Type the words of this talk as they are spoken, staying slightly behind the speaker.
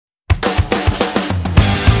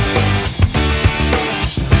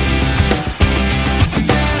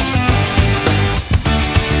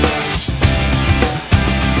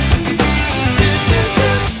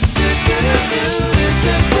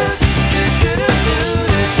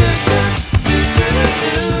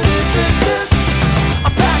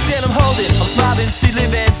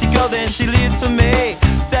lives for me.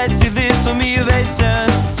 Says she lives for me, ovation.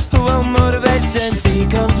 Oh, motivation. She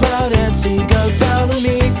comes round and she goes down on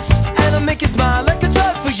me, and I make you smile like a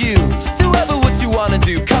drug for you. Do ever what you wanna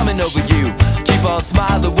do, coming over you. Keep on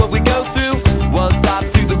smiling what we go through. One stop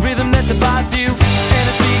to the rhythm that divides you, and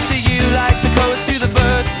I speak to you like the chorus to the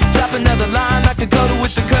verse. Drop another line like a coda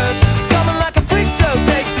with the curse. Coming like a freak show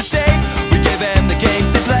takes the stage. We give them the game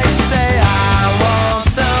she plays. She say, I want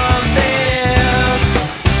something else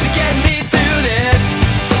to get me through this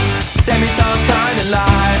semi-tongue kind of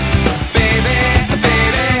life. Baby,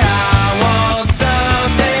 baby, I want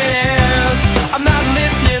something else. I'm not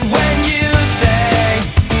listening when you say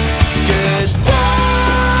goodbye.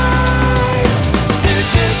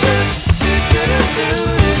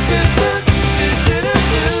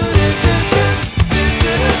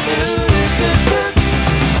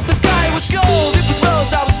 The sky was gold, it was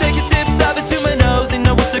rose. I was taking sips of it to my nose, and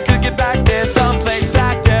I wish I could get back there, someplace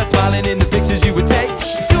back there, smiling in the pictures you would take.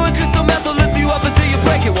 To a crystal method, lift you up until you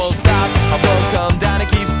break. It won't stop. I won't come down and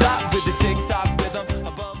keep stop with the tick-tock rhythm.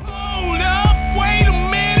 Hold up, wait a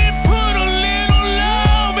minute, put a little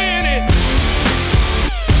love in it.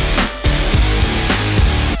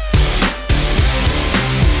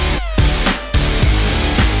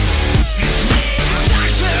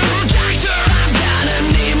 Doctor, doctor, I've got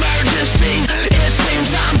an emergency. It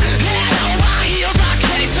seems I'm head over heels, a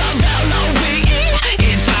case of Halloween.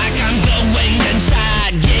 It's like I'm going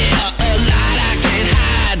inside, yeah, a light I can't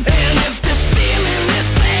hide. And if this feeling is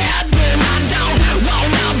bad, then I don't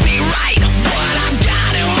wanna be right. What I've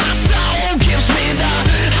got in my soul gives me the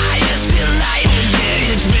highest delight.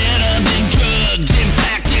 Yeah, it's better than drugs. In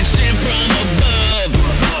fact, it's sent from above.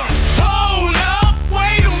 Hold up,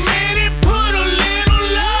 wait a minute, put a little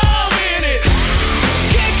love in it.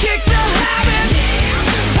 Can't kick the habit,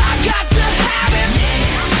 I got to have it.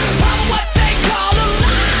 I'm what they call a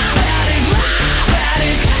live addict, live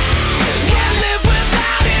addict. Can't live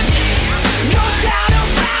without it, go shout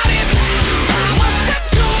about it. I'm a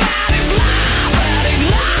symptomatic live addict,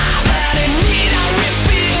 live addict. Need a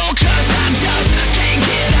refill, cause I just can't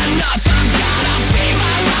get enough. I've got a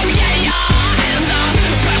fever, oh yeah, yeah, and the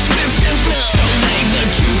prescription's low. So lay the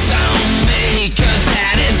truth on me, cause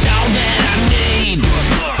that is all that I need.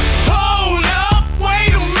 Hold up,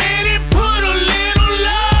 wait a minute, put a little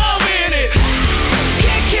love in it.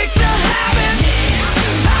 Can't kick the habit,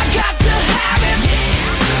 I got to have it.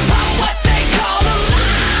 I'm what they call a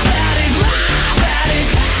live addict, live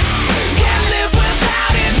addict. Can't live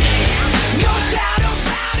without it, go shout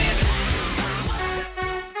about it.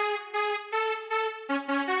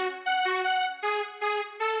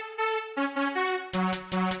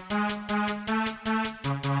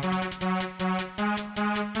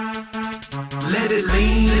 Let it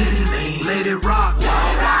lean, let it rock.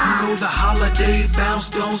 You know the holiday bounce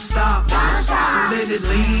don't stop. So let it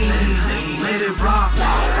lean, let it rock.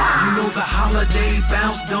 You know the holiday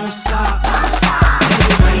bounce don't stop. Let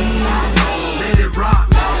it lean, let it rock.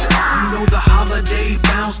 You know the holiday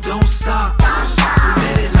bounce don't stop. So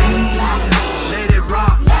let it lean, let it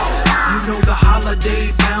rock. You know the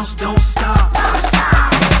holiday bounce don't stop.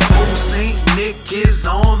 Old Saint Nick is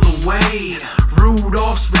on the way.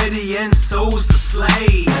 Rudolph's ready and so's the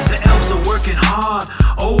sleigh. The elves are working hard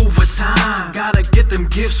overtime. Gotta get them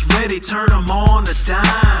gifts ready, turn them on a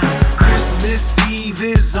dime. Christmas Eve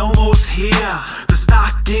is almost here. The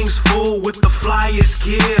stocking's full with the flyest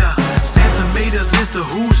gear. Santa made a list of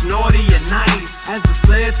who's naughty and nice. As the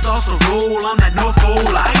sled starts to roll on that North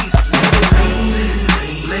Pole ice. Let it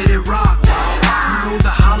lean, let it rock. You know the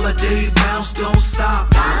holiday bounce don't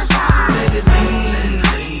stop. So let it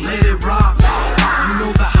lean, let it rock. You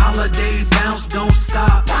know the holiday bounce don't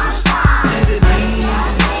stop. Let it lean,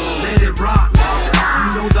 let it rock. You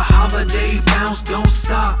know the holiday bounce don't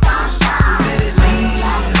stop. So let it lean,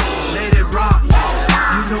 let it rock.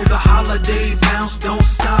 You know the holiday bounce don't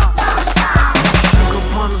stop. Sugar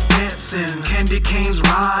plums dancing, candy canes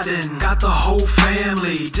riding. Got the whole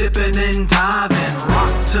family dipping and diving.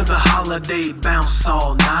 Rock to the holiday bounce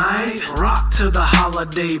all night. Rock to the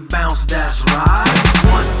holiday bounce, that's right.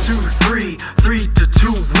 1, 2, 3, 3 to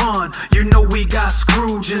 2, 1. You know we got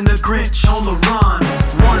Scrooge and the Grinch on the run.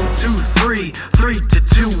 1, 2, 3, 3 to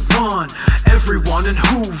 2, 1. Everyone in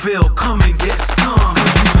Whoville, come and get some.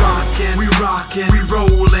 We rockin', we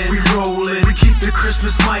rollin', we rollin'. We keep the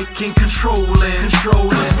Christmas mic and controllin'. We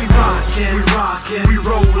rockin', we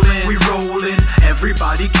rollin', we rollin'.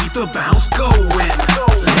 Everybody keep the bounce going.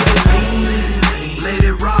 Let it lean, let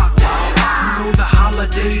it rock. You know the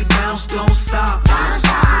holiday bounce don't stop.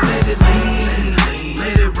 So let it lean,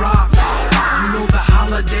 let it rock. You know the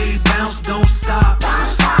holiday bounce don't stop.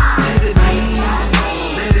 Let it lean,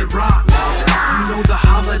 let it rock.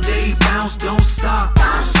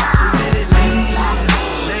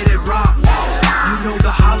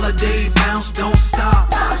 holiday bounce don't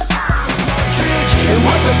stop. And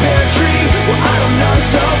what's a pear tree? Well, I don't know,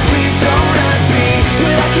 so please don't ask me.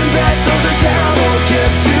 But I can bet those are terrible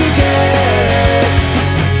gifts to get.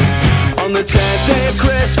 On the 10th day of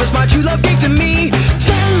Christmas, my true love gave to me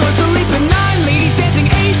 10 lords to leap and 9 ladies dancing,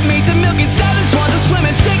 8 maids of milk and 7 swans to swim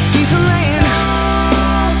and 6 geese to land.